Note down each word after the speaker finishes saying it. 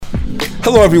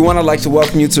Hello, everyone. I'd like to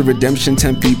welcome you to Redemption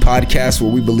Tempe podcast,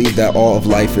 where we believe that all of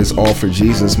life is all for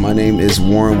Jesus. My name is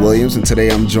Warren Williams, and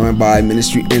today I'm joined by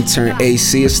ministry intern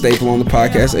AC, a staple on the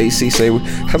podcast. AC, say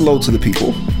hello to the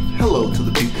people. Hello to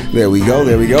the people. There we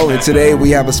go. And today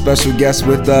we have a special guest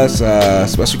with us,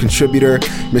 special contributor,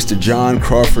 Mr. John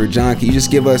Crawford. John, can you just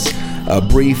give us a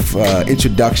brief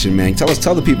introduction, man? Tell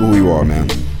the people who you are, man.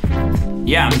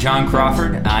 Yeah, I'm John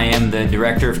Crawford. I am the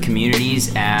Director of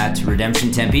Communities at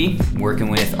Redemption Tempe, working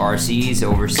with RCs,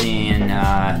 overseeing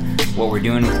what we're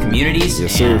doing with communities.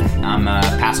 Yes, sir. And I'm a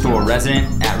pastoral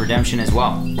resident at Redemption as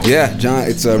well. Yeah, John,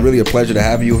 it's really a pleasure to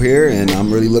have you here, and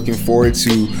I'm really looking forward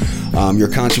to your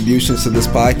contributions to this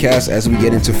podcast as we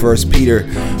get into 1 Peter.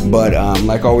 But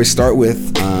like I always start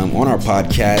with on our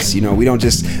podcast, we don't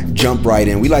just jump right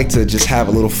in. We like to just have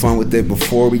a little fun with it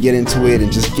before we get into it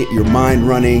and just get your mind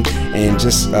running and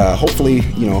just hopefully,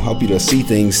 help you to see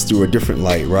things through a different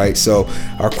light, right? So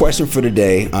our question for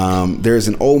today, there's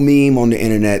an old meme on the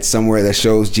internet somewhere that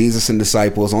shows Jesus and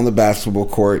disciples on the basketball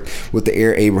court with the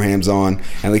Air Abrahams on,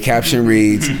 and the caption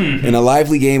reads, in a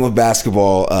lively game of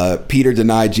basketball, Peter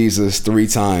denied Jesus 3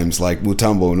 times, like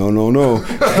Mutombo, no.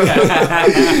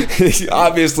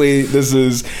 Obviously, this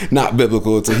is not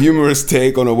biblical. It's a humorous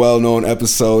take on a well-known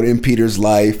episode in Peter's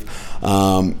life.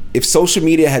 If social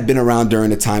media had been around during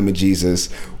the time of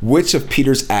Jesus, which of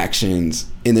Peter's actions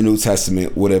in the New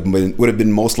Testament would have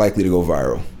been most likely to go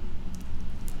viral?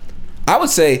 I would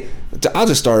say, I'll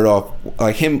just start it off,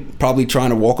 like him probably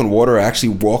trying to walk on water, or actually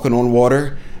walking on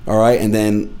water, all right, and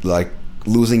then like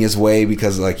losing his way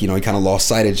because he kind of lost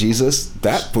sight of Jesus.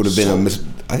 That would have been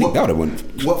I think that would have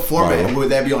went. What format viral. Would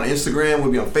that be on Instagram? Would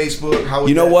it be on Facebook? How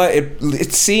would what?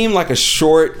 It seemed like a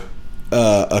short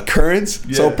occurrence,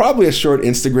 so probably a short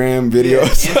Instagram video.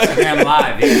 Instagram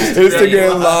live.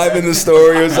 Instagram live in the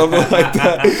story or something like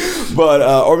that. But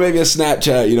or maybe a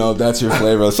Snapchat, if that's your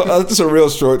flavor. So it's a real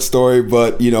short story,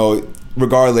 but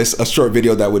regardless, a short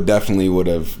video that would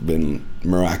have been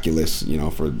miraculous,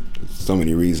 for so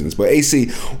many reasons. But AC,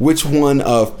 which one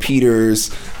of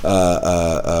Peter's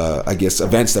I guess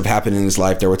events that have happened in his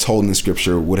life that were told in the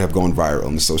scripture would have gone viral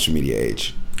in the social media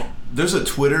age? There's a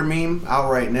Twitter meme out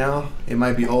right now. It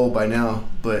might be old by now,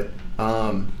 but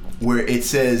where it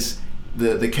says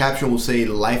the caption will say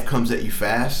 "Life comes at you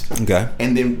fast." Okay.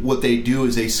 And then what they do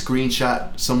is they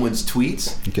screenshot someone's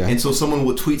tweets. Okay. And so someone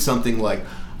will tweet something like,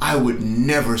 I would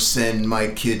never send my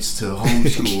kids to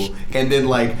homeschool. And then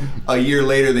like a year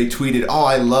later they tweeted, oh,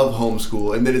 I love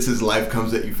homeschool. And then it says life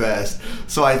comes at you fast.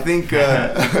 So I think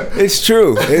it's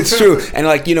true.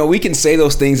 And we can say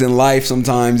those things in life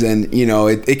sometimes, and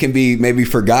it can be maybe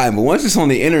forgotten, but once it's on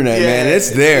the internet, man, it's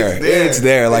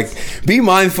there. Like, be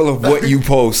mindful of what you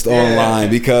post online,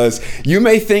 because you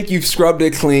may think you've scrubbed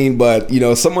it clean, but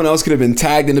someone else could have been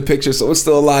tagged in the picture, so it's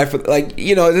still alive.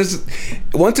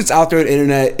 Once it's out there on the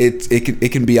internet,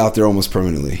 it can be out there almost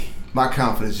permanently. My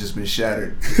confidence just been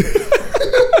shattered.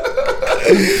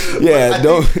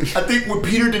 I think when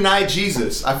Peter denied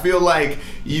Jesus, I feel like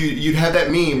you'd have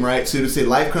that meme, right? So to say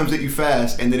life comes at you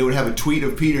fast, and then it would have a tweet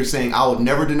of Peter saying, I will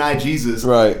never deny Jesus,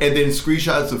 right? And then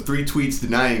screenshots of 3 tweets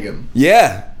denying him.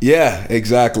 Yeah,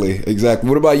 exactly.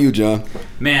 What about you, John?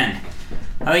 Man,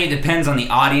 I think it depends on the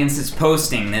audience that's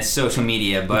posting this social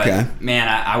media, but man,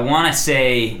 I want to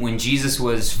say when Jesus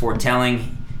was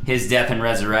foretelling his death and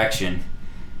resurrection,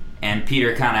 and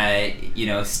Peter kind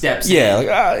of steps in.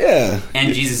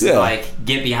 And Jesus is like,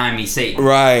 get behind me, Satan.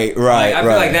 Right. I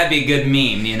feel like that'd be a good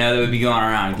meme, that would be going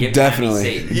around. Get behind me,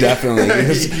 Satan.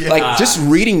 Definitely. Just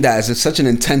reading that is such an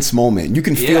intense moment. You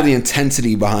can feel the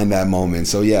intensity behind that moment.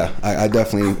 So I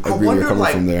definitely agree with coming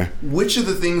from there. Which of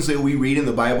the things that we read in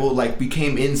the Bible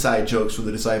became inside jokes for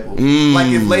the disciples? Like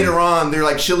if later on they're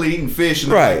like chilling eating fish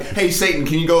and they're like, hey Satan,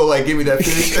 can you go give me that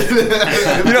fish?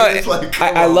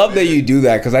 I love that you do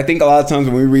that, because I think a lot of times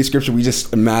when we read scripture, we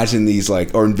just imagine these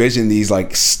or envision these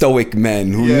stoic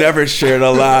men who never shared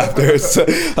a laugh.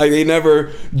 They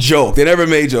never joked. They never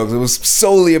made jokes. It was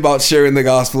solely about sharing the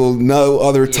gospel. No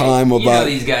other time about.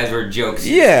 These guys were jokes.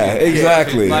 Yeah,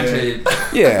 exactly. Bunch of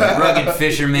rugged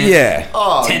fishermen.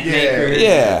 Tent makers.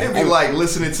 It'd be like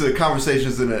listening to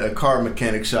conversations in a car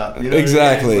mechanic shop.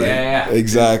 Exactly.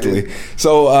 Exactly.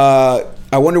 So.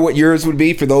 I wonder what yours would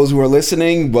be for those who are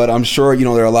listening, but I'm sure, there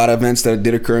are a lot of events that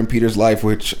did occur in Peter's life,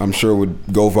 which I'm sure would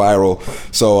go viral.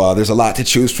 So there's a lot to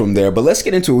choose from there. But let's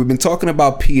get into it. We've been talking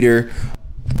about Peter.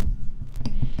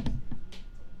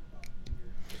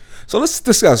 So let's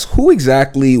discuss, who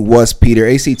exactly was Peter?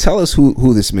 AC, tell us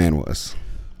who this man was.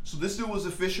 So this dude was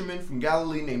a fisherman from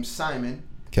Galilee named Simon.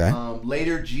 Okay.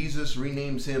 Later, Jesus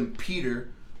renames him Peter,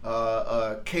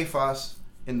 Kephas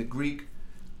in the Greek.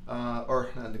 or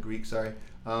not the Greek, sorry,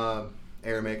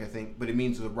 Aramaic, I think, but it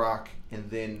means the rock. And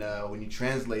then when you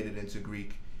translate it into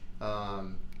Greek,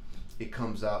 it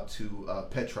comes out to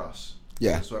Petros.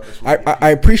 Yeah, that's I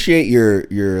appreciate your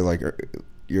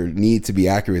need to be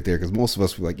accurate there, because most of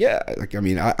us were like, yeah, like, I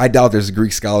mean, I doubt there's a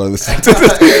Greek scholar listening to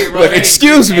this. Like,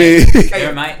 excuse me.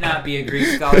 There might not be a Greek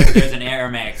scholar, but there's an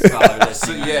Aramaic scholar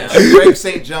listening. Yeah, Greg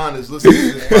St. John is listening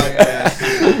to this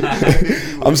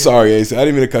podcast. I'm sorry, Ace. I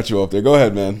didn't mean to cut you off there. Go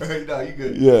ahead, man. No, you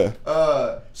good.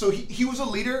 Yeah. So he was a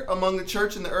leader among the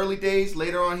church in the early days.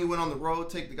 Later on, he went on the road,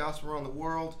 take the gospel around the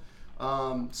world.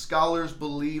 Scholars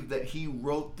believe that he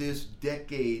wrote this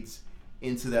decades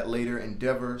into that later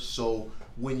endeavor. So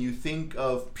when you think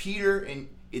of Peter, and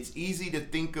it's easy to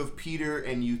think of Peter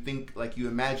and you think, like, you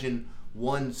imagine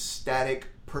one static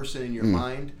person in your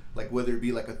mind, like whether it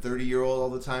be like a 30-year-old all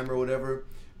the time or whatever.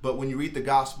 But when you read the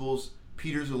Gospels,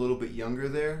 Peter's a little bit younger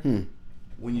there.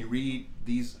 When you read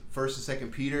these 1st and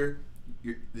 2nd Peter,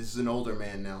 this is an older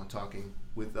man now talking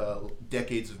with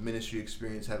decades of ministry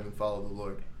experience, having followed the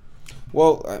Lord.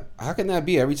 Well, how can that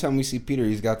be? Every time we see Peter,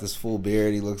 he's got this full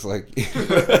beard. He looks like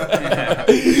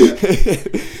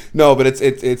no, but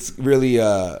it's really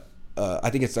I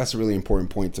think that's a really important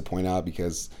point to point out,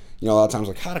 because a lot of times,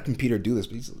 like, how can Peter do this?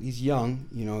 But he's young,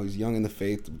 he's young in the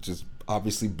faith, which is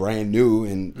obviously brand new.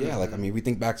 And like, I mean, we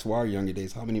think back to our younger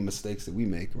days, how many mistakes did we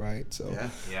make, right? So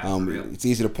it's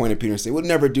easy to point at Peter and say, we'll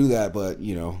never do that, but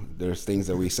there's things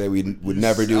that we say we would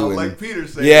never do. Like Peter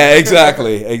said. Yeah,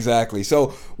 exactly.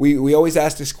 So we always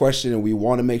ask this question, and we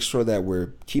want to make sure that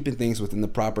we're keeping things within the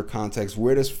proper context.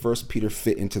 Where does 1 Peter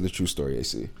fit into the true story,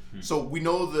 AC? So we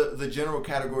know the general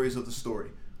categories of the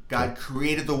story. God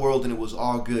created the world and it was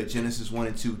all good. Genesis 1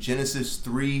 and 2. Genesis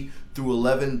 3 through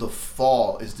 11, the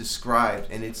fall is described,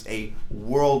 and it's a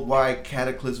worldwide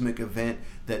cataclysmic event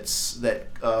that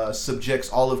subjects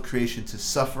all of creation to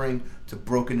suffering, to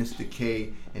brokenness,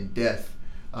 decay, and death.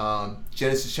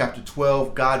 Genesis chapter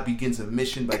 12, God begins a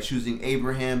mission by choosing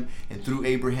Abraham, and through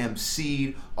Abraham's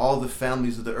seed, all the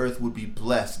families of the earth would be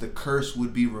blessed. The curse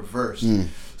would be reversed.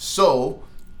 So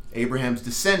Abraham's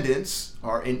descendants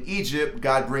are in Egypt.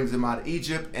 God brings them out of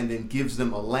Egypt and then gives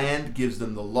them a land, gives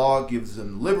them the law, gives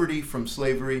them liberty from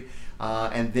slavery.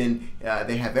 And then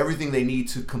they have everything they need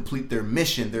to complete their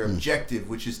mission, their objective,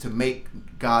 which is to make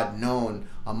God known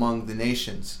among the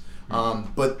nations.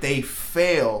 But they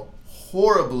fail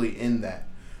horribly in that.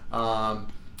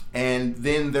 And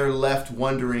then they're left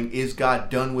wondering, is God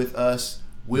done with us?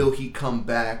 Will he come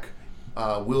back?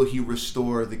 Will he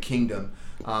restore the kingdom?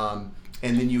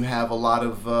 And then you have a lot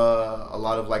of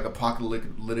like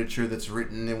apocalyptic literature that's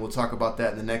written, and we'll talk about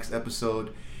that in the next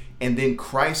episode. And then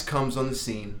Christ comes on the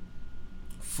scene,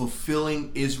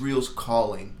 fulfilling Israel's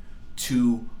calling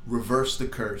to reverse the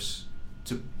curse,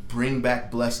 to bring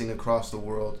back blessing across the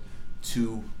world,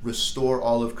 to restore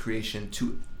all of creation,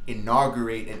 to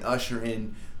inaugurate and usher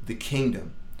in the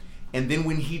kingdom. And then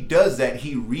when he does that,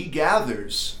 he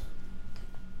regathers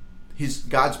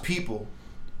God's people,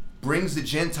 brings the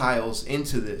Gentiles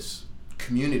into this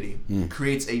community,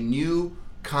 creates a new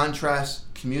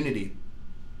contrast community,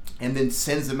 and then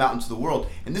sends them out into the world.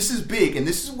 And this is big, and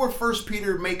this is where 1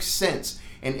 Peter makes sense,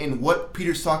 and what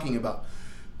Peter's talking about,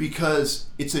 because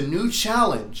it's a new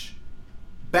challenge.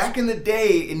 Back in the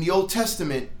day, in the Old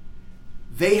Testament,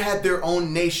 they had their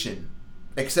own nation,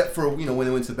 except for when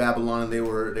they went to Babylon and they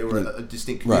were a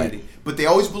distinct community. Right. But they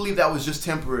always believed that was just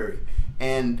temporary,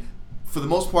 and for the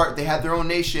most part, they had their own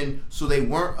nation, so they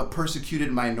weren't a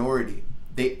persecuted minority.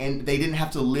 They didn't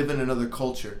have to live in another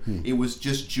culture. It was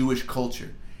just Jewish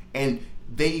culture. And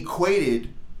they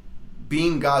equated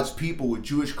being God's people with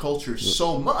Jewish culture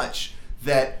so much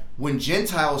that when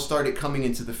Gentiles started coming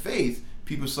into the faith,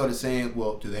 people started saying,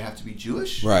 well, do they have to be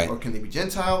Jewish? Right. Or can they be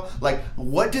Gentile? Like,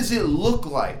 what does it look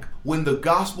like when the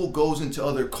gospel goes into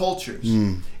other cultures?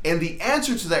 And the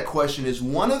answer to that question is,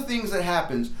 one of the things that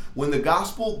happens when the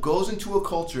gospel goes into a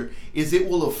culture is it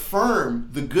will affirm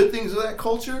the good things of that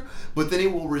culture, but then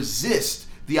it will resist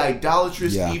the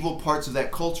idolatrous, evil parts of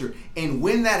that culture. And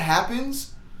when that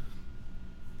happens,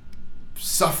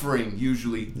 suffering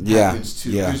usually happens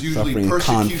too. There's usually suffering,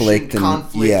 persecution,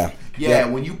 conflict.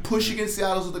 When you push against the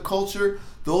idols of the culture,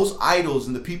 those idols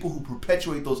and the people who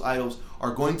perpetuate those idols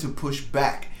are going to push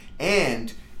back.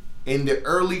 And in the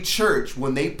early church,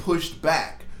 when they pushed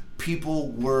back,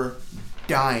 people were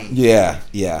dying.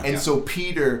 And so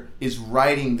Peter is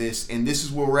writing this, and this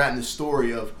is where we're at in the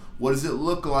story of what does it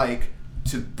look like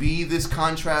to be this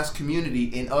contrast community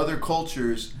in other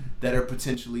cultures that are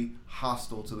potentially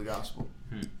hostile to the gospel.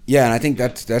 Yeah, and I think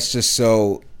that's just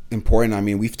so important. I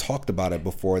mean, we've talked about it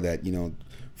before that,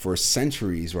 for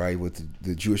centuries, right, what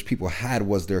the Jewish people had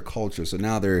was their culture. So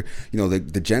now they're,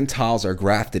 the Gentiles are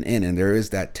grafted in, and there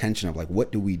is that tension of like,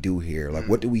 what do we do here? Like,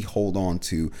 what do we hold on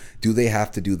to? Do they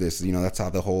have to do this? That's how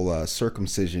the whole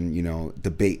circumcision,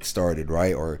 debate started,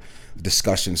 right? Or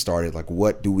discussion started. Like,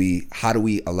 how do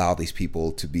we allow these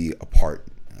people to be a part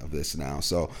of this now?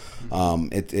 So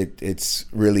it's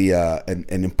really an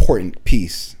important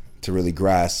piece to really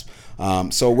grasp.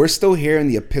 So we're still here in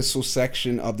the epistle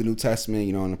section of the New Testament.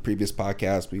 In the previous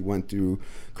podcast, we went through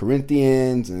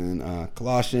Corinthians and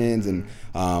Colossians, and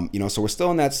so we're still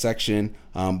in that section.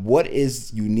 What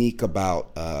is unique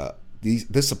about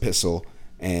this epistle,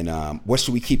 and what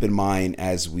should we keep in mind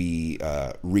as we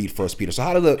read 1 Peter? So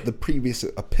how do the previous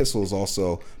epistles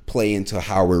also play into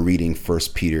how we're reading 1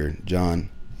 Peter, John?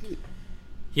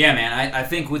 Yeah, man, I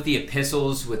think with the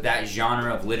epistles, with that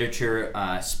genre of literature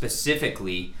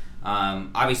specifically,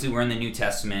 obviously we're in the New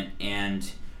Testament, and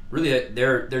really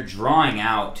they're drawing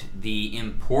out the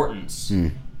importance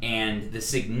and the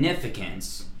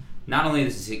significance, not only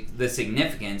the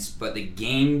significance, but the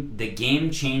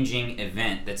game-changing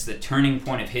event that's the turning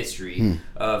point of history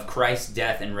of Christ's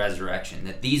death and resurrection,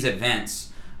 that these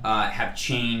events have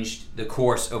changed the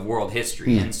course of world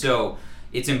history. And so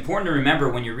it's important to remember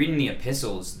when you're reading the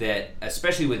epistles that,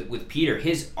 especially with Peter,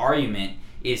 his argument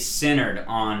is centered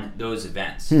on those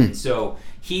events. And so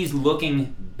he's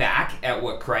looking back at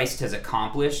what Christ has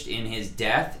accomplished in his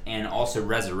death and also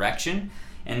resurrection.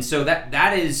 And so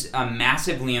that is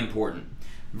massively important.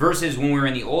 Versus when we were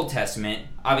in the Old Testament,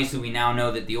 obviously we now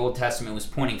know that the Old Testament was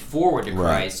pointing forward to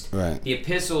Christ. Right. The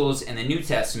epistles and the New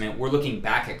Testament, we're looking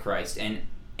back at Christ. And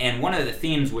one of the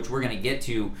themes which we're going to get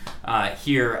to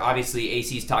here, obviously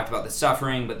AC's talked about the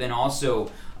suffering, but then also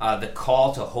the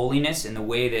call to holiness and the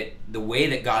way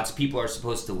that God's people are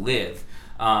supposed to live.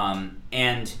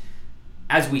 And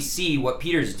as we see, what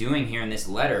Peter's doing here in this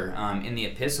letter, in the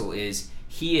epistle, is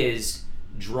he is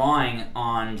drawing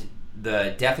on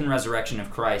the death and resurrection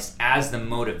of Christ as the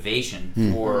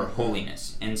motivation for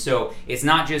holiness. And so it's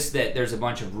not just that there's a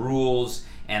bunch of rules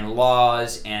and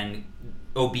laws and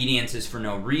obediences for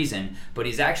no reason, but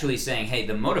he's actually saying, hey,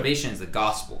 the motivation is the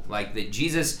gospel. Like that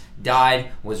Jesus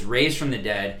died, was raised from the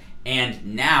dead,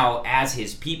 and now as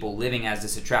his people living as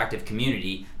this attractive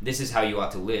community, this is how you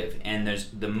ought to live. And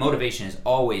the motivation is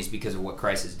always because of what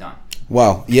Christ has done.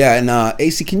 Wow. Yeah. And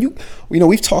AC, can you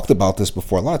we've talked about this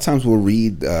before. A lot of times we'll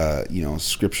read,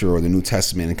 scripture or the New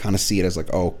Testament and kind of see it as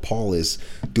like, oh, Paul is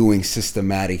doing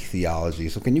systematic theology.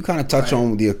 So can you kind of touch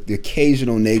on the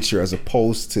occasional nature as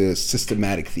opposed to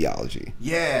systematic theology?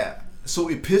 Yeah. So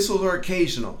epistles are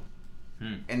occasional.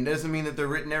 And doesn't mean that they're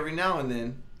written every now and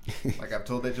then. Like I've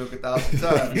told that joke 1,000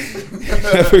 times.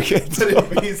 But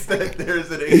it means that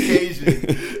there's an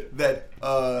occasion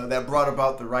that brought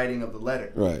about the writing of the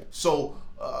letter. Right. So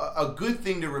a good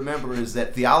thing to remember is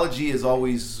that theology is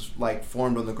always like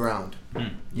formed on the ground.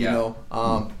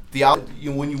 Theology.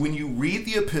 When you read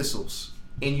the epistles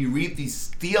and you read these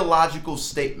theological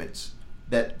statements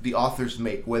that the authors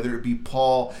make, whether it be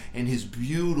Paul and his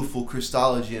beautiful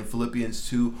Christology in Philippians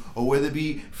 2, or whether it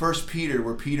be 1 Peter,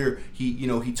 where Peter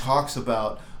he talks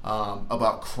about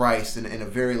Christ in a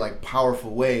very like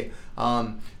powerful way.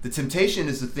 The temptation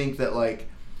is to think that like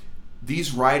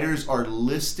these writers are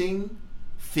listing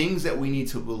things that we need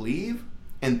to believe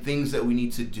and things that we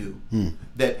need to do.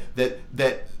 That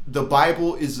the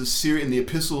Bible is a series, and the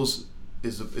epistles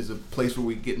is a place where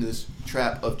we get in this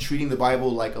trap of treating the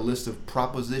Bible like a list of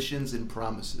propositions and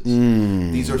promises.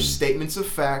 These are statements of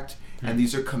fact, and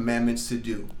these are commandments to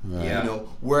do. Right. Yeah.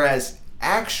 Whereas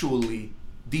actually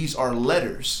these are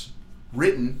letters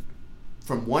written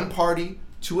from one party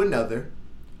to another,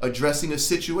 addressing a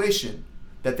situation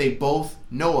that they both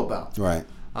know about. Right.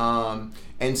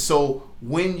 And so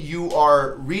when you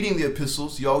are reading the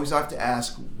epistles, you always have to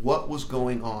ask what was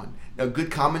going on. Now,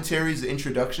 good commentaries, the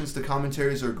introductions to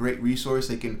commentaries are a great resource.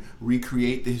 They can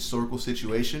recreate the historical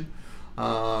situation.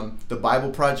 The Bible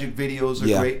Project videos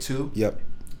are great too. Yep.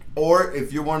 Or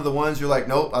if you're one of the ones you're like,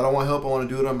 nope, I don't want help, I want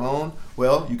to do it on my own.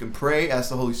 Well, you can pray, ask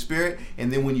the Holy Spirit,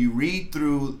 and then when you read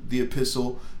through the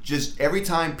epistle, just every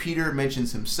time Peter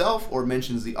mentions himself or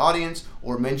mentions the audience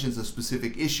or mentions a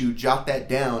specific issue, jot that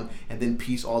down and then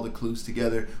piece all the clues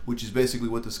together, which is basically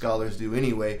what the scholars do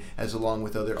anyway, as along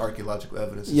with other archaeological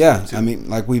evidence. Yeah, I mean,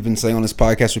 like we've been saying on this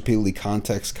podcast repeatedly,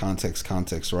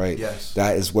 context, right? Yes.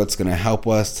 That is what's going to help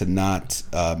us to not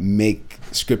make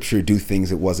Scripture do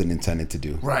things it wasn't intended to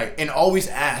do. Right, and always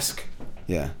ask.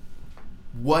 Yeah.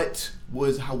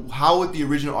 How would the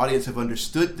original audience have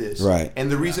understood this? Right.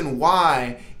 And the reason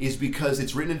why is because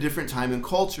it's written in a different time and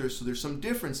culture, so there's some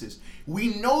differences.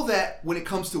 We know that when it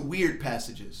comes to weird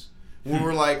passages. when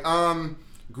we're like,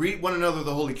 greet one another with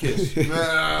a holy kiss.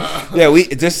 Yeah, we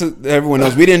just so everyone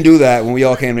knows we didn't do that when we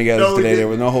all came together today. There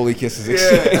were no holy kisses.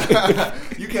 Yeah,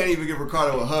 you can't even give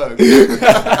Ricardo a hug.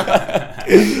 Yeah.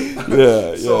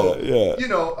 You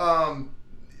know,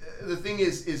 the thing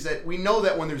is that we know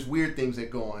that when there's weird things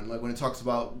that go on, like when it talks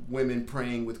about women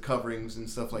praying with coverings and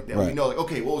stuff like that, we know, like,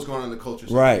 okay, what was going on in the culture?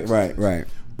 Right.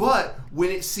 But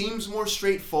when it seems more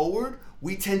straightforward,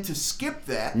 we tend to skip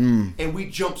that and we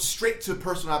jump straight to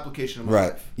personal application of my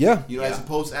life. Yeah. You know, as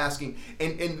opposed to asking,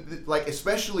 and like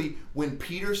especially when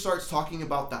Peter starts talking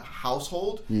about the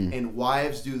household and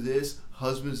wives do this,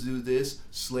 husbands do this,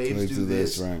 slaves do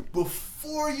this. Right.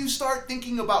 Before you start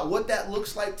thinking about what that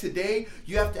looks like today,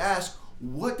 you have to ask,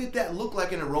 what did that look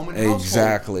like in a Roman household?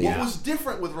 Exactly. What was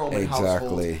different with Roman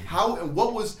households? How and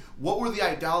what were the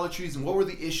idolatries and what were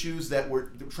the issues that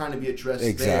were trying to be addressed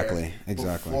Exactly.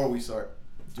 before we start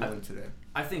doing today?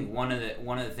 I think one of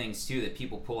the things too that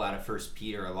people pull out of 1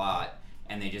 Peter a lot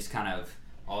and they just kind of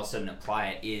all of a sudden apply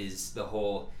it is the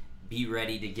whole be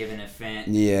ready to give an offense.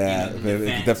 Yeah,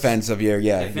 defense of your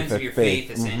faith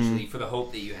essentially for the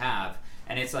hope that you have.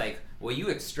 And it's like, well, you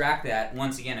extract that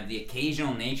once again of the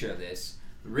occasional nature of this,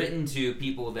 written to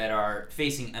people that are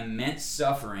facing immense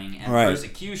suffering and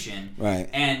persecution. Right.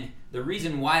 And the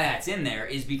reason why that's in there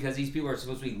is because these people are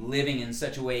supposed to be living in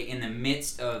such a way in the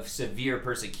midst of severe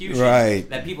persecution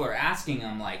that people are asking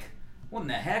them, like, what in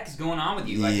the heck is going on with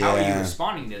you? Like, how are you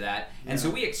responding to that? And so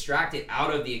we extract it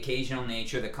out of the occasional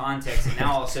nature, the context, and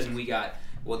now all of a sudden we got,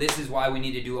 well, this is why we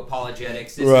need to do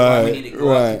apologetics. This is why we need to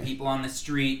go up to people on the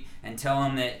street and tell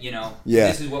them that, you know,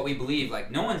 this is what we believe. Like,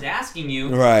 no one's asking you,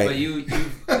 but you're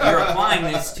applying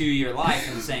this to your life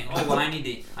and saying, oh, well, I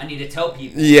need to tell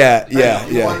people. You want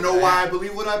to know why I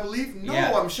believe what I believe? No,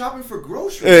 I'm shopping for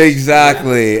groceries.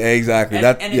 Exactly.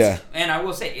 And I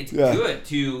will say, it's good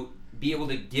to be able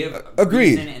to give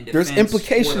reason and defense. There's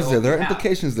implications there. There are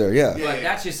implications there, Like,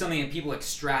 that's just something that people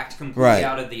extract completely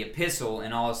out of the epistle,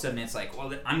 and all of a sudden it's like,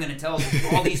 well, I'm going to tell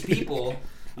all these people.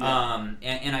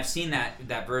 And I've seen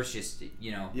that verse just,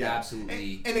 you know,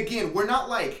 absolutely. And again, we're not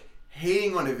like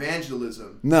hating on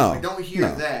evangelism. No. I don't hear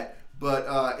that.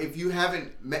 But if you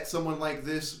haven't met someone like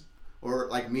this, or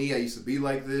like me, I used to be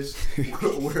like this,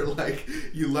 where like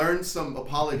you learn some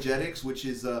apologetics, which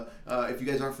is, if you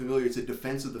guys aren't familiar, it's a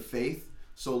defense of the faith.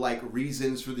 So like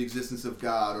reasons for the existence of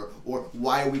God, or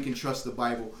why we can trust the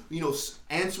Bible. You know,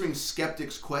 answering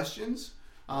skeptics' questions,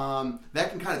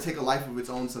 that can kind of take a life of its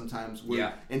own sometimes.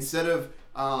 Where instead of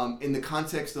in the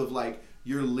context of like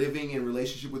you're living in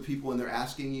relationship with people and they're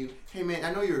asking you, hey man,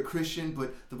 I know you're a Christian,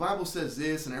 but the Bible says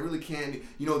this and I really can't,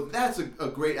 you know, that's a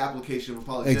great application of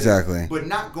apologetics. Exactly. But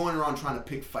not going around trying to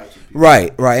pick fights with people.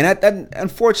 Right. And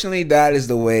unfortunately, that is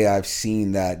the way I've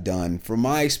seen that done. From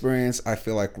my experience, I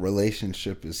feel like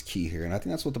relationship is key here. And I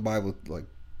think that's what the Bible like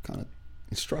kind of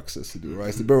instructs us to do, right?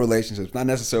 It's to build relationships, not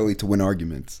necessarily to win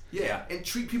arguments. Yeah, and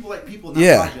treat people like people,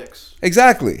 not projects.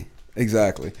 Exactly.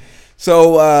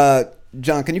 So,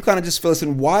 John, can you kind of just fill us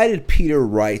in? Why did Peter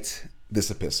write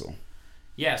this epistle?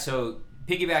 Yeah, so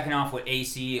piggybacking off what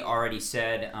AC already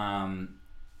said,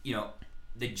 you know,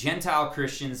 the Gentile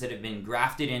Christians that have been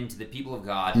grafted into the people of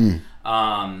God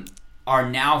are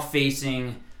now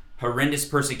facing horrendous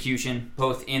persecution,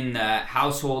 both in the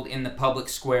household, in the public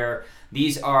square.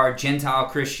 These are Gentile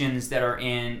Christians that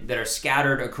are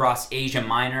scattered across Asia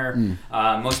Minor.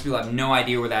 Most people have no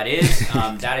idea where that is.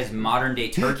 That is modern day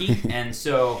Turkey, and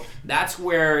so that's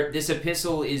where this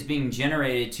epistle is being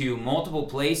generated to multiple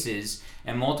places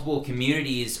and multiple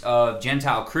communities of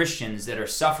Gentile Christians that are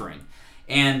suffering.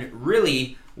 And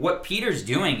really, what Peter's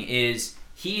doing is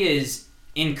he is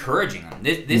encouraging them.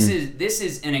 This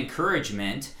is an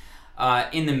encouragement.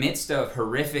 In the midst of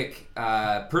horrific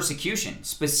persecution,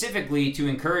 specifically to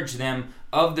encourage them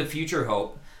of the future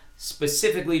hope,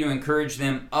 specifically to encourage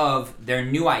them of their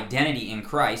new identity in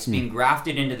Christ, being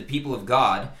grafted into the people of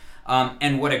God,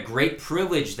 and what a great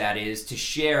privilege that is to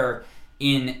share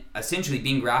in essentially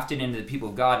being grafted into the people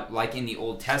of God like in the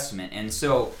Old Testament. And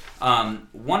so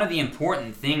one of the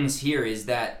important things here is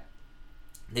that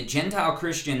the Gentile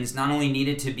Christians not only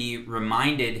needed to be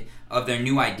reminded of their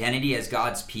new identity as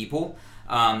God's people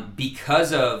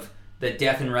because of the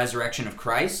death and resurrection of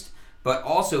Christ, but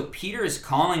also Peter is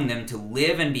calling them to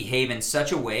live and behave in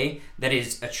such a way that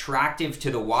is attractive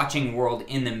to the watching world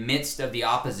in the midst of the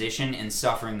opposition and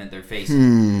suffering that they're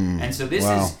facing. And so this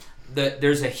is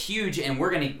there's a huge, and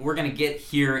we're gonna get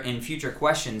here in future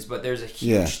questions, but there's a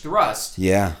huge thrust.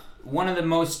 One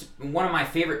of my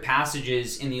favorite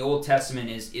passages in the Old Testament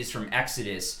is from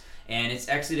Exodus, and it's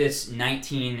Exodus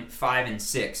 19:5 and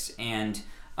 6, and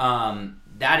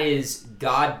that is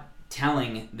God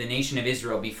telling the nation of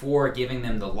Israel before giving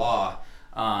them the law,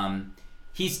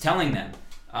 he's telling them,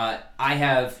 I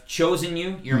have chosen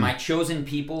you. You're my chosen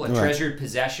people, a treasured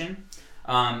possession.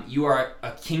 You are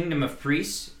a kingdom of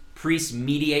priests. Priests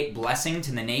mediate blessing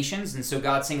to the nations. And so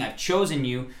God's saying, I've chosen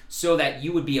you so that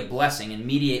you would be a blessing and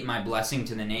mediate my blessing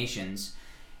to the nations.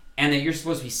 And that you're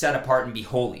supposed to be set apart and be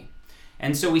holy.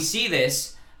 And so we see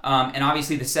this, and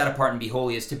obviously the set apart and be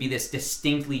holy is to be this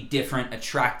distinctly different,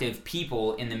 attractive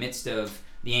people in the midst of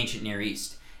the ancient Near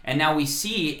East. And now we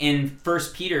see in 1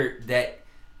 Peter that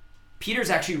Peter's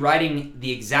actually writing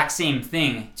the exact same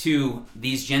thing to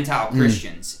these Gentile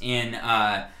Christians in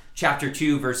chapter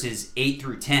 2, verses 8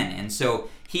 through 10. And so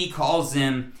he calls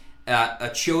them a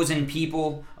chosen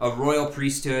people, a royal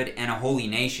priesthood, and a holy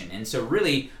nation. And so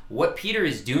really what Peter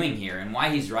is doing here and why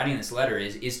he's writing this letter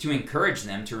is to encourage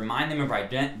them, to remind them of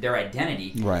their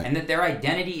identity, and that their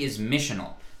identity is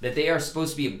missional, that they are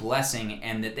supposed to be a blessing,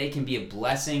 and that they can be a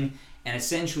blessing and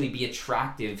essentially be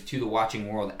attractive to the watching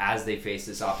world as they face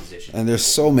this opposition. And there's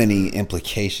so many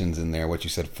implications in there, what you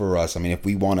said for us. I mean, if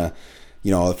we want to,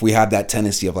 if we have that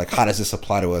tendency of like, how does this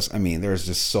apply to us? I mean, there's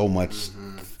just so much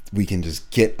we can just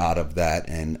get out of that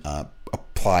and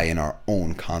apply in our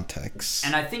own context.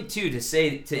 And I think too,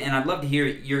 and I'd love to hear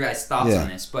your guys' thoughts on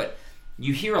this, but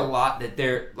you hear a lot that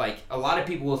a lot of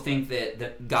people will think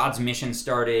that God's mission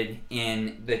started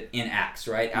in Acts,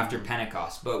 right, after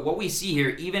Pentecost. But what we see here,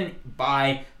 even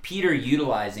by Peter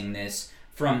utilizing this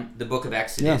from the book of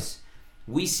Exodus,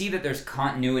 we see that there's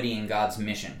continuity in God's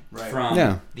mission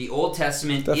from the Old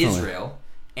Testament Israel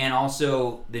and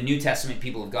also the New Testament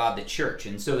people of God, the church.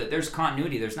 And so that there's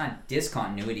continuity, there's not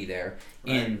discontinuity there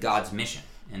in God's mission.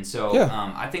 And so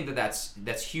I think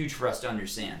that's huge for us to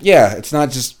understand. Yeah, it's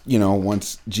not just,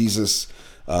 once Jesus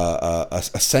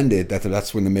ascended,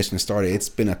 that's when the mission started. It's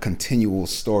been a continual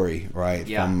story, right,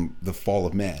 from the fall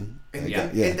of man.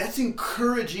 And that's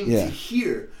encouraging to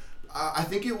hear. I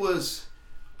think it was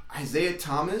Isaiah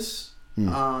Thomas,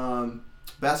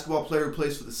 basketball player who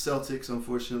plays for the Celtics,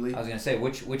 unfortunately. I was going to say,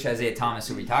 which Isaiah Thomas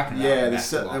are we talking about? Yeah,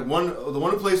 the one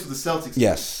who plays for the Celtics.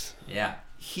 Yes. Yeah.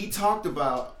 He talked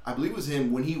about, I believe it was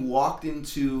him, when he walked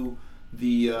into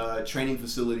the training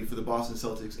facility for the Boston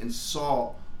Celtics and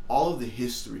saw all of the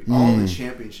history, all the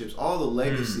championships, all the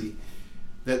legacy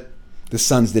that the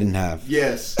Suns didn't have.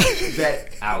 Yes.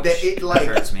 Ouch. That it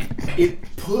hurts me.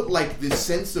 It put like this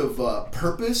sense of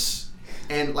purpose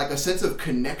and like a sense of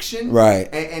connection. Right.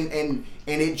 And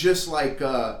it just like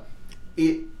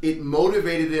it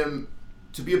motivated him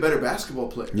to be a better basketball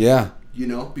player. Yeah.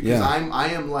 Because I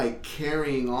am like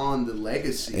carrying on the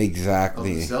legacy of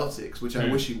the Celtics, which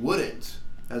I wish he wouldn't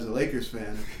as a Lakers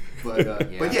fan. But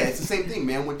but it's the same thing,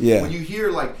 man. When you hear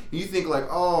like, you think like,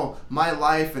 oh, my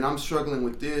life and I'm struggling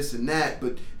with this and that,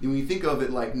 but when you think of it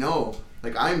like, no,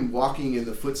 like I'm walking in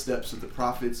the footsteps of the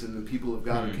prophets and the people of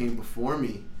God who came before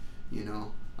me.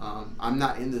 I'm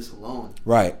not in this alone.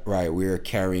 Right. We're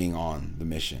carrying on the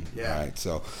mission. Yeah. Right.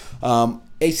 So,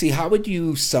 AC, how would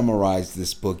you summarize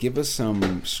this book? Give us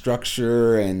some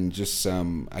structure and just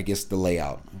some, I guess, the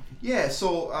layout. Yeah.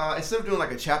 So instead of doing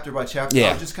like a chapter by chapter,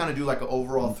 I'll just kind of do like an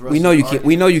overall thrust. We know you can.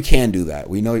 We know you can do that.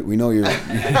 We know you're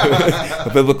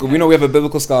a biblical. We know we have a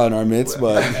biblical scholar in our midst,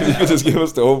 but you can just give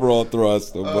us the overall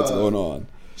thrust of what's going on.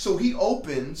 So he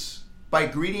opens by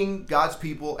greeting God's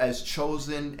people as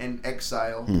chosen and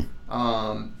exile.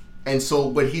 And so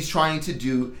what he's trying to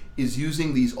do is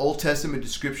using these Old Testament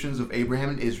descriptions of Abraham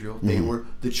and Israel. They were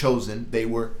the chosen. They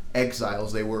were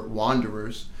exiles. They were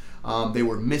wanderers. They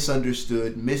were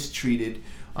misunderstood, mistreated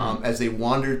as they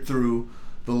wandered through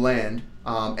the land.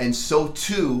 And so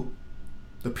too,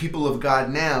 the people of God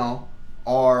now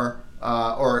are,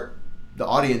 or the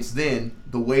audience then,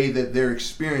 the way that they're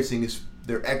experiencing is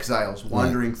they're exiles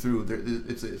wandering through.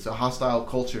 It's a hostile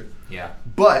culture. Yeah.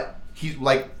 But he,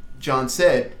 like John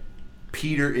said,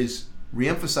 Peter is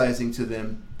reemphasizing to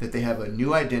them that they have a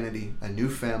new identity, a new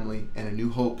family, and a new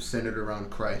hope centered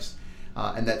around Christ,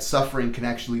 and that suffering can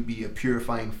actually be a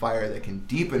purifying fire that can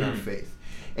deepen our faith.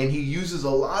 And he uses a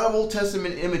lot of Old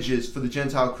Testament images for the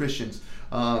Gentile Christians.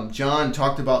 John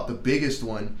talked about the biggest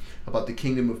one, about the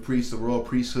kingdom of priests, the royal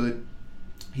priesthood.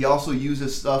 He also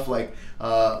uses stuff like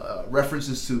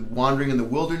references to wandering in the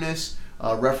wilderness,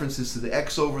 references to the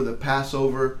Exover, the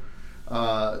Passover,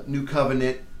 New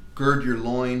Covenant, gird your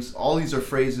loins. All these are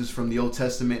phrases from the Old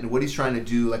Testament. And what he's trying to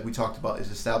do, like we talked about, is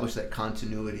establish that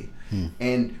continuity.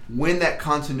 And when that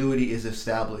continuity is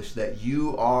established, that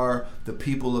you are the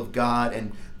people of God,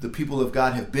 and the people of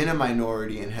God have been a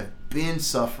minority and have been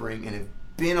suffering and have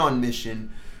been on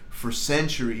mission for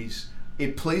centuries,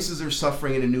 it places their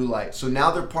suffering in a new light. So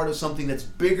now they're part of something that's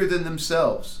bigger than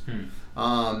themselves.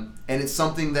 And it's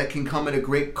something that can come at a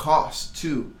great cost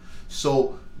too.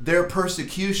 So their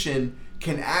persecution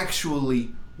can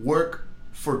actually work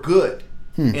for good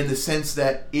in the sense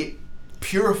that it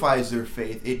purifies their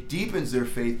faith, it deepens their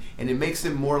faith, and it makes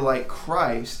them more like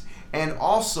Christ. And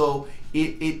also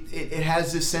it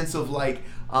has this sense of like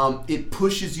it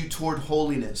pushes you toward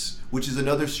holiness, which is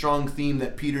another strong theme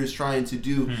that Peter is trying to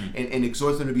do and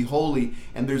exhorts them to be holy.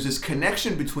 And there's this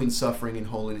connection between suffering and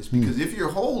holiness, because if you're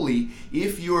holy,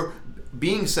 if you're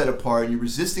being set apart and you're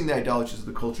resisting the idolatries of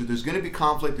the culture, there's going to be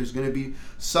conflict, there's going to be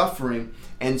suffering.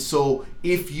 And so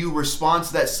if you respond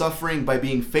to that suffering by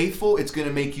being faithful, it's going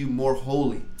to make you more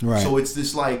holy. Right. So it's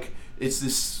this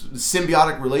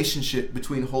symbiotic relationship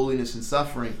between holiness and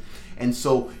suffering. And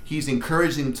so he's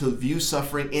encouraging them to view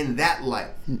suffering in that light,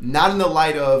 not in the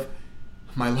light of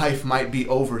my life might be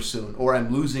over soon, or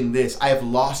I'm losing this, I have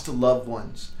lost loved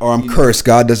ones, or I'm cursed,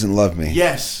 God doesn't love me.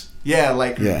 Yes.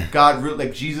 Yeah, God,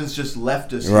 like Jesus just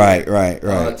left us right,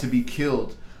 to be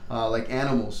killed like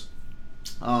animals.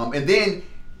 And then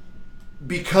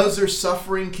because their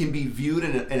suffering can be viewed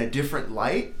in a different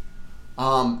light,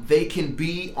 they can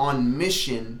be on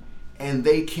mission, and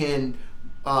they can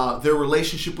their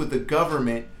relationship with the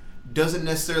government doesn't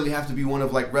necessarily have to be one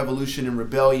of like revolution and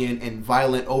rebellion and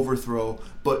violent overthrow,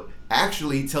 but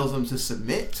actually tells them to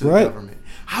submit to the government.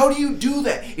 How do you do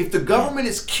that? If the government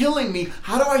is killing me,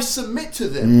 how do I submit to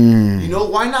them? You know,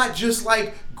 why not just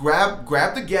like grab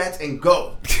the gats and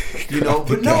go? You know,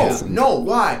 but no,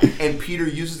 why? And Peter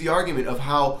uses the argument of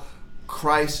how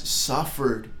Christ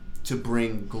suffered to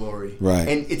bring glory. Right.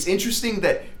 And it's interesting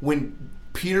that when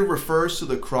Peter refers to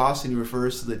the cross and he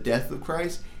refers to the death of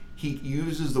Christ, he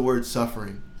uses the word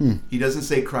suffering. He doesn't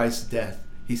say Christ's death.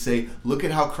 He say, look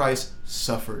at how Christ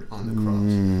suffered on the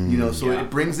cross. You know, so it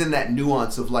brings in that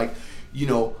nuance of like, you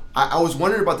know, I was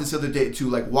wondering about this the other day too,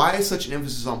 like why is such an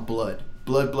emphasis on blood?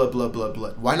 Blood.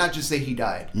 Why not just say he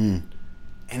died? And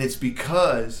it's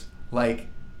because like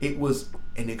it was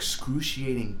an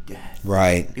excruciating death.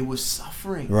 Right. It was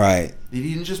suffering. Right.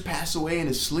 He didn't just pass away in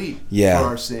his sleep for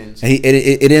our sins. It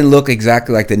didn't look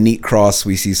exactly like the neat cross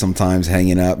we see sometimes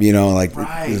hanging up. You know, like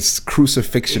this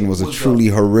crucifixion was a truly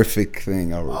horrific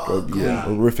thing.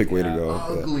 Horrific way to go.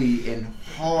 Ugly and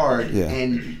hard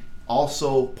and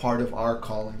also part of our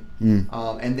calling.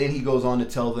 And then he goes on to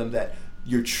tell them that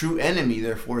your true enemy,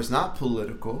 therefore, is not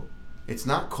political. It's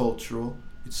not cultural.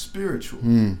 It's spiritual.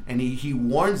 And he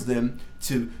warns them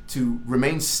to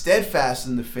remain steadfast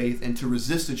in the faith and to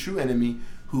resist the true enemy,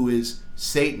 who is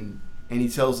Satan. And he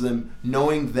tells them,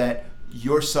 knowing that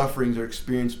your sufferings are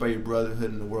experienced by your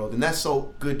brotherhood in the world. And that's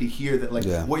so good to hear that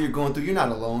what you're going through, you're not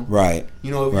alone. Right.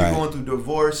 You know, if you're going through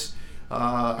divorce,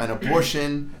 an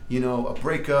abortion, you know, a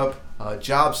breakup,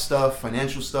 job stuff,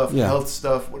 financial stuff, health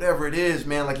stuff, whatever it is,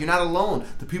 man, like you're not alone.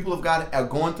 The people of God are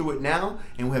going through it now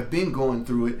and have been going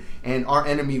through it, and our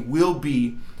enemy will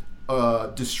be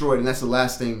destroyed. And that's the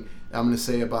last thing I'm going to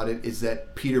say about it, is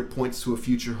that Peter points to a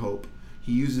future hope.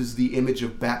 He uses the image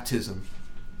of baptism.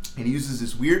 And he uses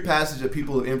this weird passage that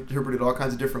people have interpreted all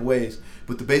kinds of different ways.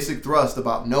 But the basic thrust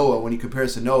about Noah, when he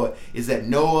compares to Noah, is that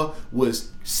Noah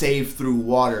was saved through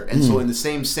water. And so in the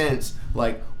same sense,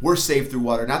 like, we're saved through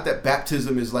water. Not that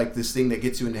baptism is like this thing that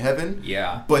gets you into heaven.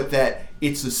 Yeah. But that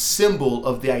it's a symbol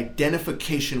of the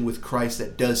identification with Christ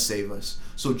that does save us.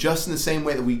 So just in the same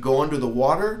way that we go under the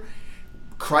water,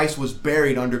 Christ was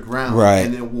buried underground. Right.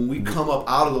 And then when we come up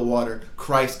out of the water,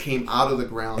 Christ came out of the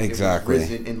ground and was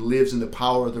risen and lives in the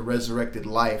power of the resurrected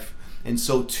life. And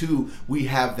so too, we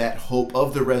have that hope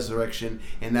of the resurrection,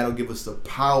 and that'll give us the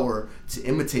power to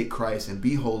imitate Christ and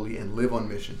be holy and live on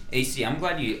mission. AC, I'm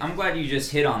glad you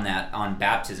just hit on that, on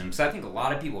baptism, because I think a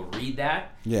lot of people read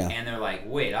that and they're like,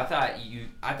 wait, I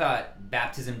thought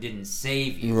baptism didn't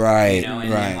save you. Right. You know,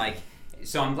 and then like,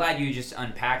 so I'm glad you just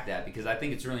unpacked that, because I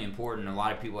think it's really important. A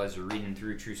lot of people, as they're reading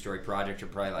through True Story Project, are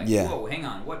probably like, whoa, hang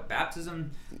on, what,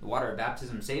 baptism? The water of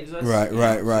baptism saves us? Right.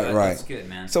 That's good,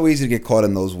 man. So easy to get caught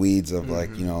in those weeds of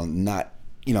like, you know, not,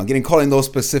 you know, getting caught in those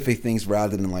specific things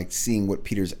rather than like seeing what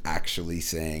Peter's actually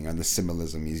saying and the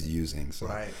symbolism he's using. So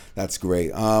that's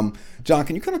great. John,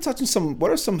 can you kind of touch on what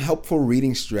are some helpful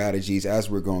reading strategies as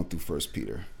we're going through 1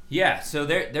 Peter? Yeah, so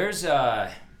there's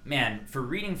man, for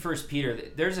reading 1 Peter,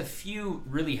 there's a few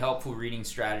really helpful reading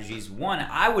strategies. One,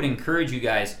 I would encourage you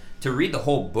guys to read the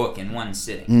whole book in one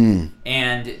sitting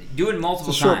and do it multiple times.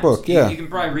 It's a short book, yeah. You can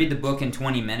probably read the book in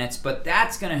 20 minutes, but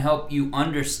that's going to help you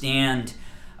understand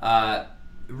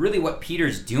really what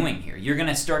Peter's doing here. You're going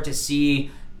to start to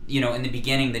see, you know, in the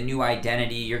beginning, the new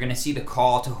identity. You're going to see the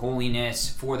call to holiness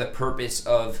for the purpose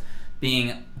of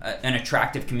being an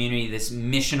attractive community, this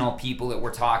missional people that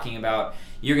we're talking about.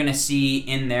 You're going to see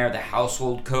in there the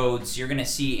household codes. You're going to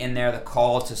see in there the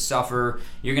call to suffer.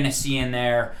 You're going to see in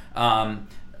there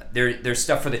there's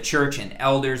stuff for the church and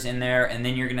elders in there, and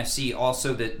then you're going to see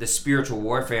also the spiritual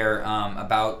warfare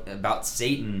about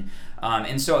Satan.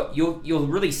 And so you'll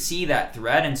really see that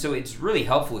thread, and so it's really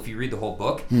helpful if you read the whole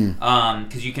book,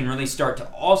 because you can really start to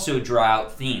also draw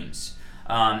out themes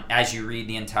as you read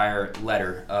the entire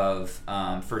letter of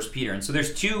 1 Peter. And so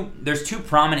there's two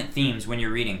prominent themes when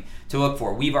you're reading to look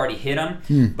for. We've already hit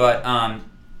them, but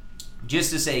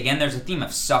just to say again, there's a theme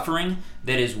of suffering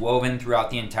that is woven throughout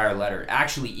the entire letter.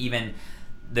 Actually, even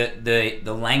the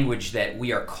language that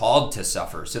we are called to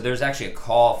suffer. So there's actually a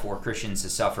call for Christians to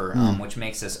suffer, which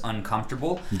makes us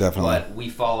uncomfortable. Definitely. But we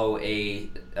follow a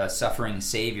suffering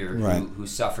Savior who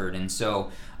suffered. And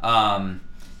so,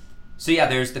 so yeah,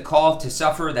 there's the call to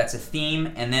suffer. That's a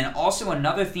theme. And then also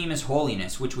another theme is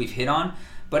holiness, which we've hit on.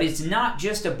 But it's not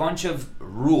just a bunch of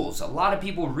rules. A lot of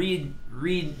people read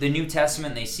the New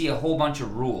Testament and they see a whole bunch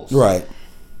of rules. Right.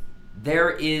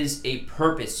 There is a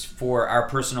purpose for our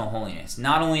personal holiness.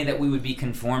 Not only that we would be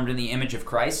conformed in the image of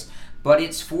Christ, but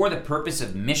it's for the purpose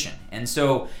of mission. And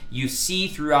so you see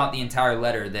throughout the entire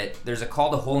letter that there's a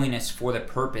call to holiness for the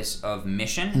purpose of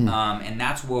mission, and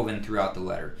that's woven throughout the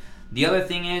letter. The other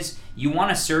thing is you want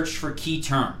to search for key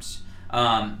terms.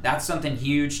 That's something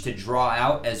huge to draw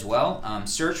out as well.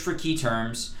 Search for key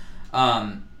terms.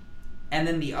 And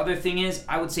then the other thing is,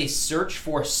 I would say search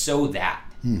for so that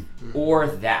or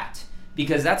that,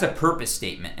 because that's a purpose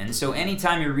statement. And so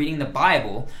anytime you're reading the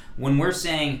Bible, when we're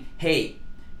saying, hey,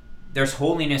 there's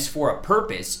holiness for a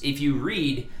purpose, if you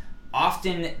read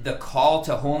often the call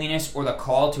to holiness or the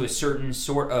call to a certain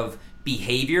sort of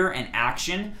behavior and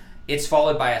action, it's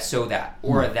followed by a so that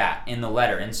or a that in the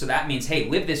letter. And so that means, hey,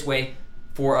 live this way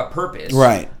for a purpose.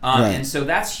 Right. And so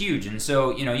that's huge. And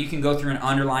so, you can go through and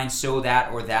underline so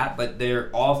that or that, but they're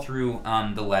all through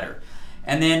the letter.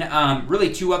 And then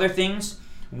really two other things.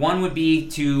 One would be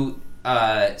to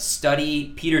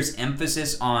study Peter's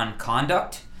emphasis on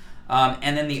conduct.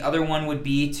 And then the other one would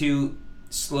be to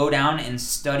slow down and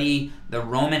study the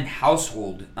Roman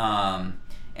household,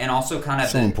 and also kind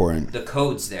of the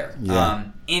codes there. Yeah.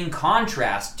 In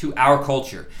contrast to our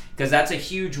culture, because that's a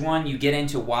huge one. You get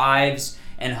into wives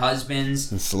and husbands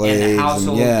and slaves and the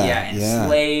household, and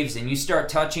slaves, and you start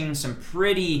touching some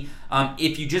pretty.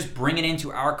 If you just bring it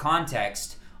into our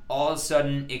context, all of a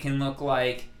sudden it can look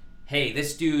like, hey,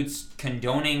 this dude's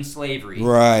condoning slavery.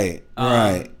 Right.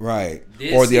 Or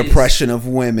the oppression of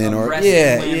women, which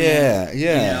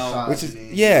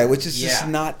is just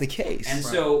not the case. And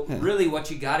so, really,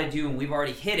 what you got to do, and we've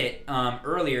already hit it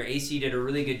earlier. AC did a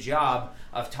really good job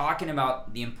of talking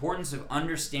about the importance of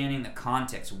understanding the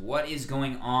context. What is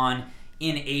going on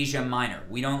in Asia Minor?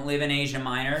 We don't live in Asia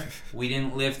Minor. We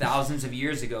didn't live thousands of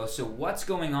years ago. So, what's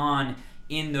going on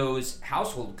in those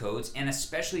household codes, and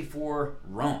especially for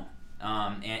Rome?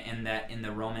 And that in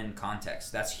the Roman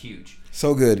context, that's huge.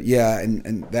 So good, yeah,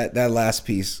 and that last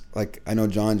piece, like I know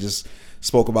John just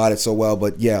spoke about it so well,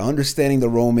 but yeah, understanding the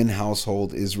Roman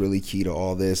household is really key to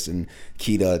all this, and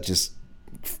key to just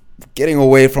getting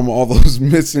away from all those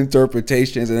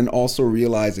misinterpretations, and then also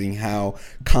realizing how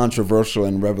controversial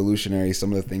and revolutionary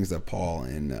some of the things that Paul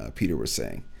and Peter were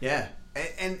saying. Yeah,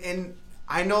 and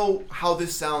I know how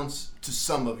this sounds to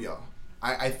some of y'all.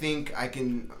 I think I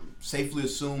can safely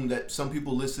assume that some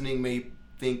people listening may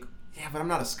think, yeah, but I'm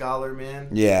not a scholar, man.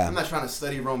 Yeah. I'm not trying to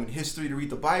study Roman history to read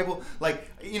the Bible.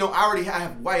 Like, I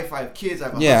have a wife, I have kids, I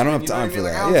have a husband. I don't have time for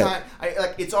that.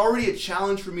 It's already a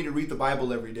challenge for me to read the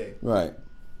Bible every day. Right.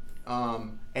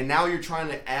 And now you're trying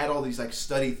to add all these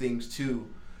study things too.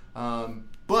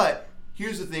 But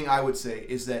here's the thing I would say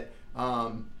is that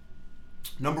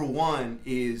number one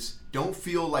is don't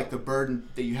feel like the burden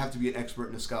that you have to be an expert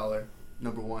and a scholar.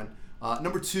 Number one.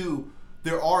 Number two,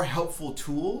 there are helpful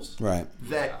tools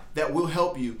that will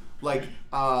help you, like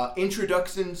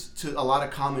introductions to a lot of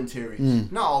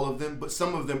commentaries. Not all of them, but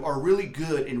some of them are really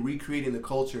good in recreating the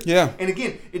culture. Yeah. And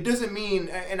again, it doesn't mean,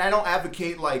 and I don't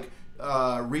advocate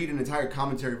read an entire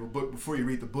commentary of a book before you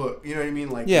read the book. You know what I mean?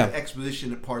 The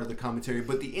exposition part of the commentary.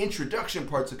 But the introduction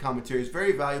parts of commentary is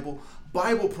very valuable.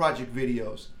 Bible Project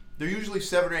videos. They're usually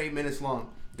 7 or 8 minutes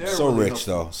long. They're so really rich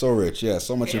helpful. So rich. Yeah,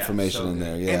 so much information in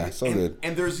there. Yeah, good.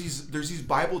 And there's these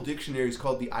Bible dictionaries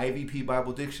called the IVP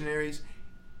Bible dictionaries.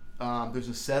 There's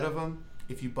a set of them.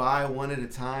 If you buy one at a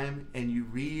time and you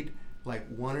read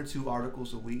 1 or 2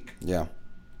 articles a week, it'll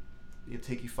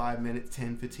take you 5 minutes,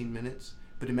 10, 15 minutes.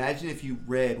 But imagine if you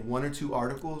read 1 or 2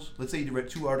 articles. Let's say you read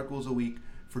 2 articles a week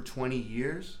for 20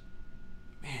 years.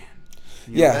 Man.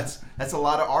 You know, that's a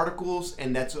lot of articles,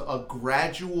 and that's a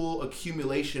gradual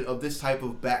accumulation of this type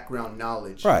of background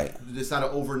knowledge. Right. It's not an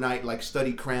overnight like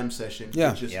study cram session.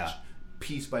 Yeah. Just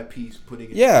piece by piece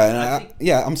putting it. Yeah,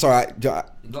 and I'm sorry. Go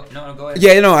ahead.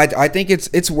 Yeah, you know, I think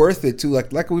it's worth it too.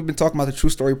 Like we've been talking about the True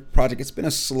Story Project. It's been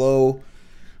a slow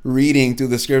reading through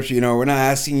the scripture. You know, we're not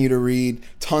asking you to read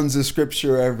tons of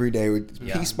scripture every day,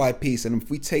 piece by piece. And if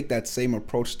we take that same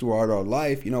approach throughout our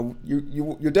life, you know,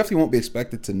 you definitely won't be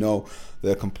expected to know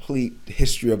the complete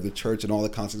history of the church and all the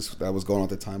concepts that was going on at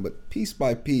the time. But piece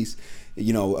by piece,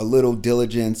 you know, a little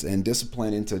diligence and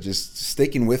discipline into just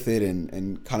sticking with it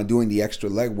and kind of doing the extra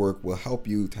legwork will help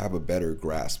you to have a better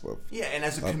grasp of and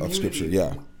as a community, of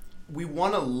scripture. We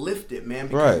want to lift it, man,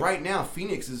 because right now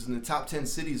Phoenix is in the top 10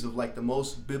 cities of like the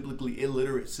most biblically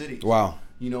illiterate cities. Wow.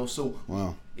 You know, so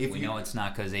if we know it's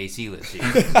not because AC lives here.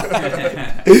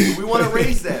 We want to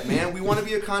raise that, man. We want to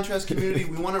be a contrast community.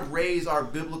 We want to raise our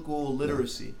biblical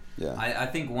literacy. Yeah. I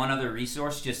think one other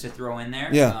resource just to throw in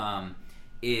there.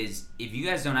 Is if you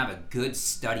guys don't have a good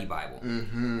study Bible.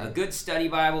 A good study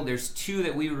Bible, there's two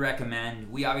that we would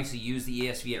recommend. We obviously use the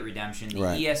ESV at Redemption. The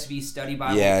ESV study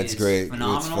Bible is great.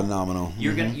 Phenomenal. It's phenomenal.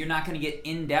 You're not going to get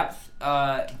in-depth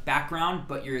background,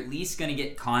 but you're at least going to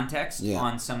get context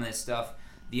on some of this stuff.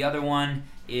 The other one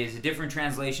is a different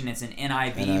translation. It's an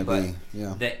NIV,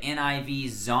 but the NIV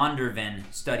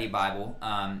Zondervan study Bible,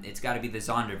 it's got to be the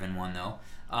Zondervan one though.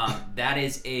 That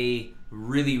is a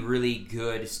really, really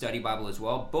good study Bible as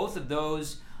well. Both of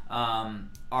those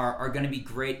are going to be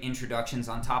great introductions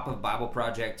on top of Bible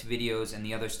Project videos and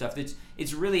the other stuff.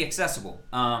 It's really accessible.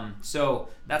 So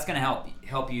that's going to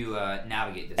help you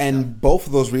navigate this. And stuff. Both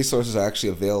of those resources are actually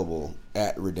available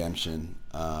at Redemption.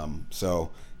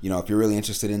 So you know, if you're really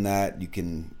interested in that, you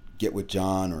can get with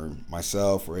John or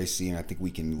myself or AC, and I think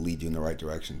we can lead you in the right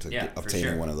direction to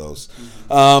obtaining one of those.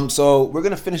 So we're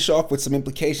going to finish off with some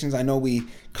implications. I know we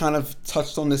kind of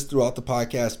touched on this throughout the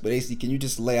podcast, but AC, can you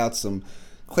just lay out some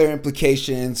clear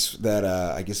implications that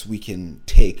I guess we can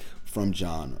take from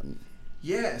John?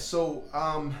 Yeah, so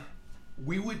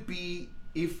we would be,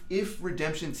 if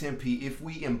Redemption Tempe, if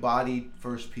we embodied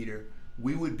 1 Peter,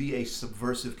 we would be a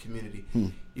subversive community.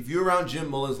 If you're around Jim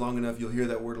Mullins long enough, you'll hear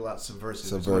that word a lot, subversive.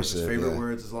 Subversive, it's one of his favorite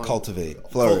words. As long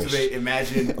cultivate, flourish. Cultivate,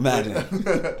 imagine. Imagine.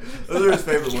 Those are his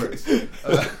favorite words.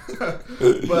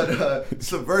 But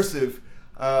subversive,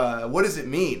 what does it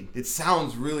mean? It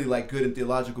sounds really like good and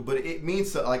theological, but it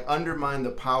means to like undermine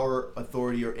the power,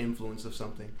 authority, or influence of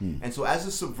something. And so as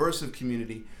a subversive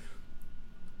community,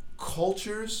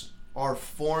 cultures are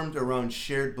formed around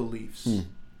shared beliefs.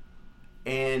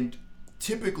 And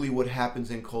typically what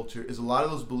happens in culture is a lot of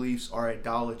those beliefs are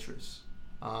idolatrous.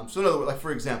 So in other words, like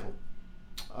for example,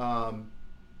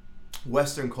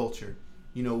 Western culture,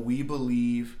 you know, we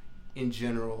believe in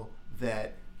general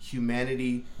that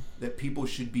humanity, that people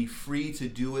should be free to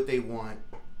do what they want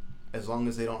as long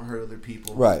as they don't hurt other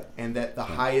people. Right. And that the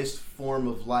highest form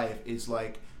of life is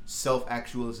like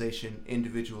self-actualization,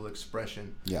 individual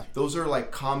expression. Yeah. Those are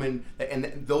like common,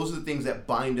 and those are the things that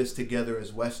bind us together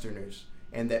as Westerners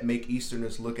and that make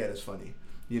Easterners look at us funny,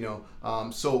 you know.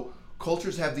 So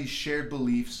cultures have these shared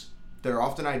beliefs. They're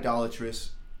often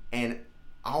idolatrous, and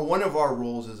one of our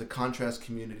roles as a contrast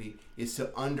community is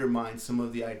to undermine some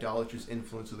of the idolatrous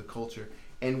influence of the culture,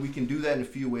 and we can do that in a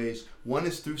few ways. One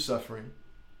is through suffering.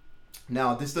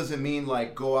 Now, this doesn't mean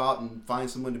like go out and find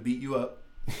someone to beat you up,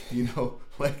 you know,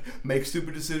 like make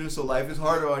stupid decisions so life is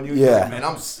harder on you. Yeah, like, man,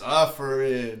 I'm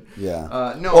suffering.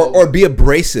 Yeah. No. Or be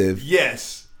abrasive.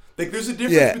 Yes. Like, there's a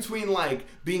difference between, like,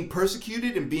 being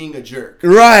persecuted and being a jerk.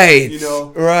 Right. You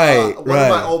know? Right. One of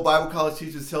my old Bible college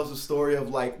teachers tells a story of,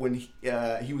 like, when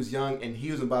he was young and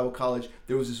he was in Bible college,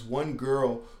 there was this one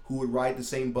girl who would ride the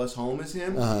same bus home as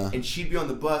him, and she'd be on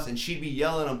the bus, and she'd be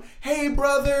yelling at him, "Hey,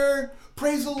 brother,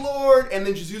 praise the Lord," and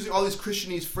then just using all these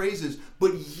Christianese phrases,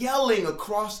 but yelling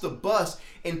across the bus,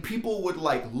 and people would,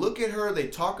 like, look at her,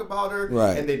 they'd talk about her,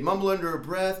 and they'd mumble under her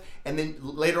breath, and then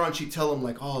later on she'd tell him,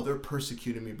 like, "Oh, they're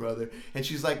persecuting me, brother," and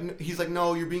he's like,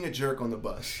 "No, you're being a jerk on the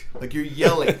bus. Like, you're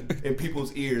yelling in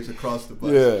people's ears across the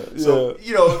bus." So,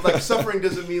 you know, like, suffering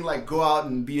doesn't mean, like, go out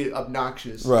and be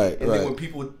obnoxious. And then when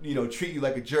people, you know, treat you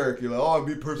like a jerk, you're like, "Oh, I'm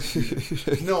being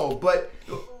persecuted." No, but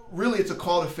really it's a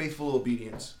call to faithful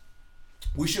obedience.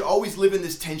 We should always live in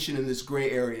this tension, in this gray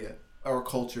area, our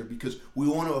culture, because we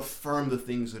want to affirm the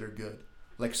things that are good,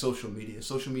 like social media.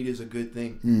 Social media is a good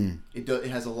thing. It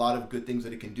has a lot of good things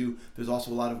that it can do. There's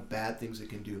also a lot of bad things it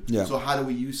can do. So how do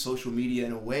we use social media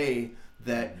in a way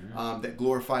that that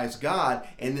glorifies God?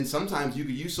 And then sometimes you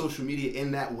could use social media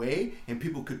in that way, and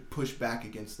people could push back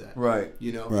against that.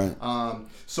 You know.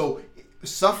 So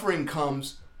suffering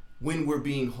comes when we're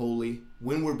being holy,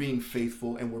 when we're being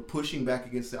faithful, and we're pushing back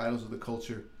against the idols of the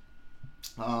culture.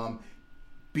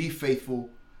 Be faithful,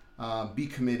 be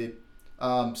committed,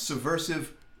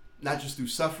 subversive, not just through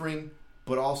suffering,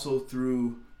 but also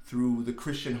through the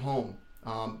Christian home.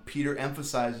 Peter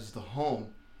emphasizes the home,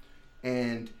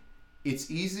 and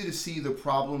it's easy to see the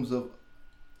problems of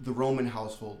the Roman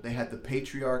household. They had the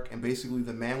patriarch, and basically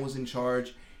the man was in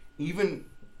charge, even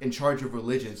in charge of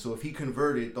religion. So if he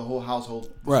converted, the whole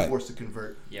household was forced to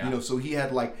convert. Yeah. So he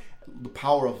had like the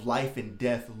power of life and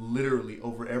death literally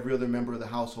over every other member of the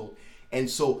household. And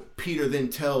so Peter then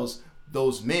tells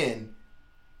those men,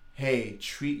 hey,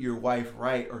 treat your wife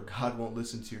right or God won't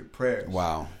listen to your prayers.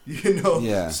 Wow.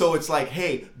 Yeah. So it's like,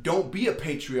 hey, don't be a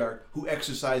patriarch who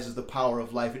exercises the power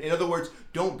of life. In other words,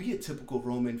 don't be a typical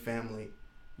Roman family.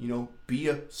 Be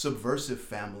a subversive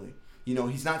family.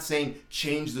 He's not saying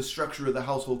change the structure of the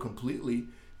household completely,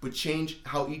 but change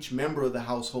how each member of the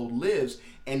household lives.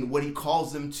 And what he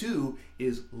calls them to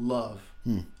is love.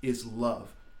 Is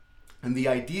love. And the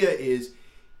idea is,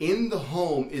 in the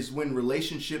home is when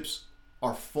relationships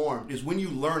are formed, is when you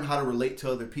learn how to relate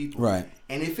to other people. Right.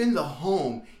 And if in the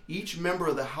home, each member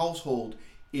of the household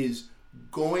is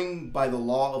going by the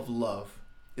law of love,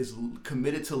 is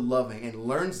committed to loving and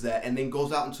learns that, and then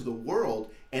goes out into the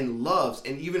world and loves,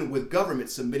 and even with government,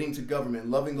 submitting to government,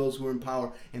 loving those who are in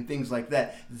power and things like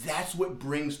that, that's what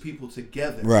brings people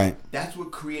together. Right. That's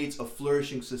what creates a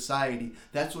flourishing society.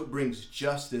 That's what brings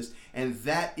justice, and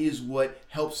that is what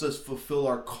helps us fulfill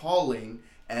our calling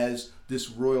as this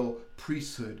royal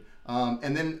priesthood.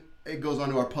 And then it goes on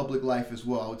to our public life as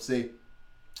well. I would say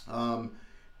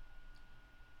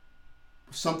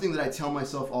something that I tell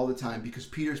myself all the time, because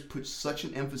Peter's put such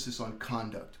an emphasis on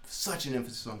conduct.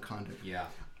 Yeah.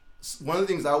 One of the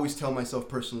things I always tell myself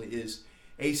personally is,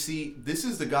 AC, this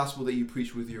is the gospel that you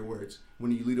preach with your words.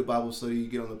 When you lead a Bible study, you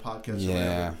get on the podcast. Yeah. Or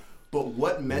whatever. But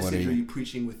what message are you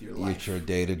preaching with your life? It's your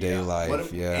day-to-day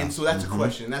life, And so that's a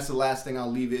question. And that's the last thing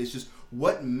I'll leave it. It's just,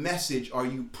 what message are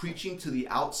you preaching to the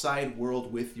outside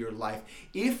world with your life?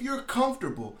 If you're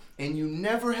comfortable and you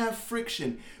never have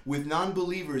friction with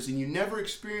non-believers and you never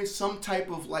experience some type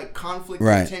of like conflict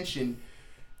or tension,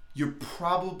 you're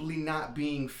probably not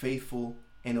being faithful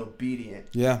and obedient.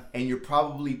 Yeah. And you're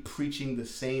probably preaching the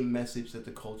same message that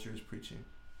the culture is preaching.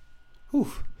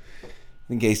 Whew. I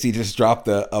think AC just dropped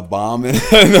a bomb.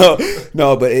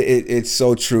 No, but it's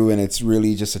so true, and it's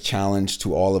really just a challenge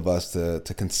to all of us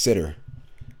to consider,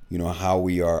 how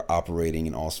we are operating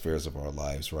in all spheres of our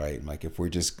lives, right? Like if we're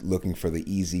just looking for the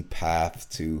easy path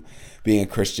to being a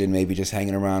Christian, maybe just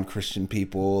hanging around Christian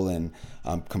people and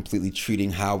completely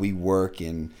treating how we work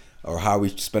or how we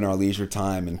spend our leisure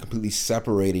time and completely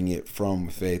separating it from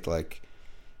faith, like,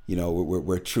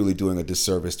 we're truly doing a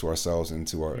disservice to ourselves and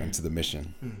to the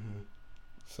mission. Mm-hmm.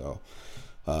 So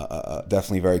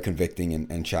definitely very convicting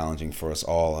and challenging for us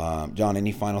all. John,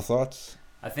 any final thoughts?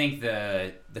 I think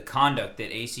the conduct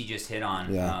that AC just hit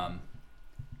on,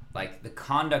 like the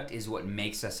conduct is what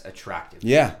makes us attractive.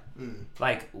 Yeah.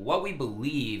 Like what we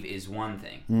believe is one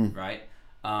thing, right?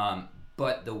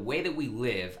 But the way that we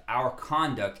live, our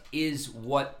conduct is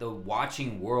what the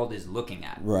watching world is looking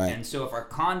at. Right. And so if our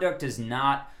conduct does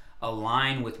not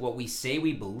align with what we say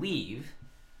we believe,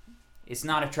 it's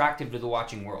not attractive to the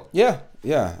watching world. Yeah.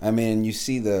 I mean, you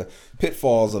see the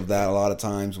pitfalls of that a lot of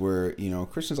times where,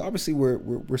 Christians, obviously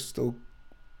we're still,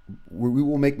 we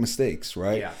will make mistakes,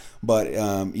 right? Yeah. But,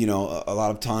 a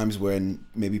lot of times when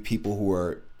maybe people who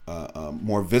are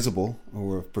more visible,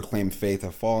 who are proclaim faith,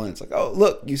 have fallen, it's like, oh,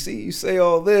 look, you say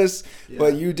all this,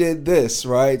 but you did this,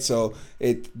 right? So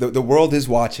the world is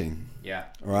watching. Yeah.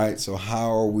 Right? So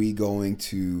how are we going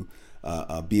to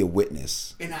be a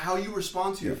witness? And how you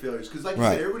respond to your failures. Because like you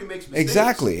said, everybody makes mistakes.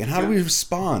 Exactly. And how do we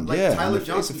respond? Like Tyler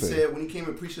Johnson said when he came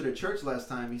and preached at a church last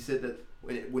time, he said that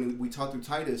when we talked through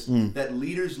Titus, that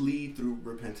leaders lead through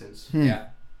repentance. Yeah,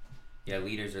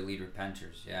 leaders are lead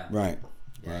repenters. Yeah. Right.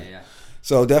 Yeah.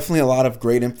 So definitely a lot of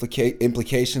great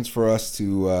implications for us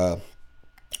to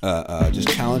just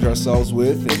challenge ourselves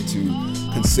with and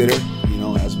to consider,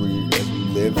 as we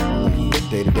live on a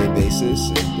day-to-day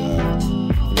basis.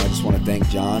 And I just want to thank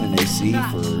John and AC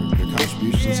for their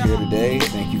contributions here today.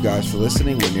 Thank you guys for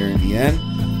listening. We're nearing the end.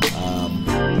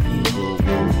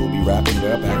 We'll be wrapping it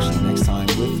up actually next time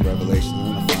with Revelation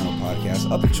and the final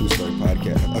podcast of the True Story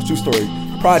podcast, a True Story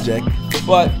project.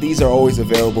 But these are always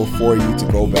available for you to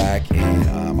go back,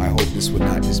 and I hope this would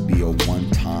not just be a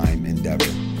one-time endeavor,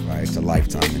 right? It's a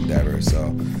lifetime endeavor. So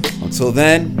until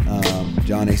then,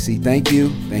 John, AC, thank you.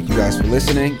 Thank you guys for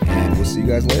listening, and we'll see you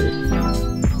guys later.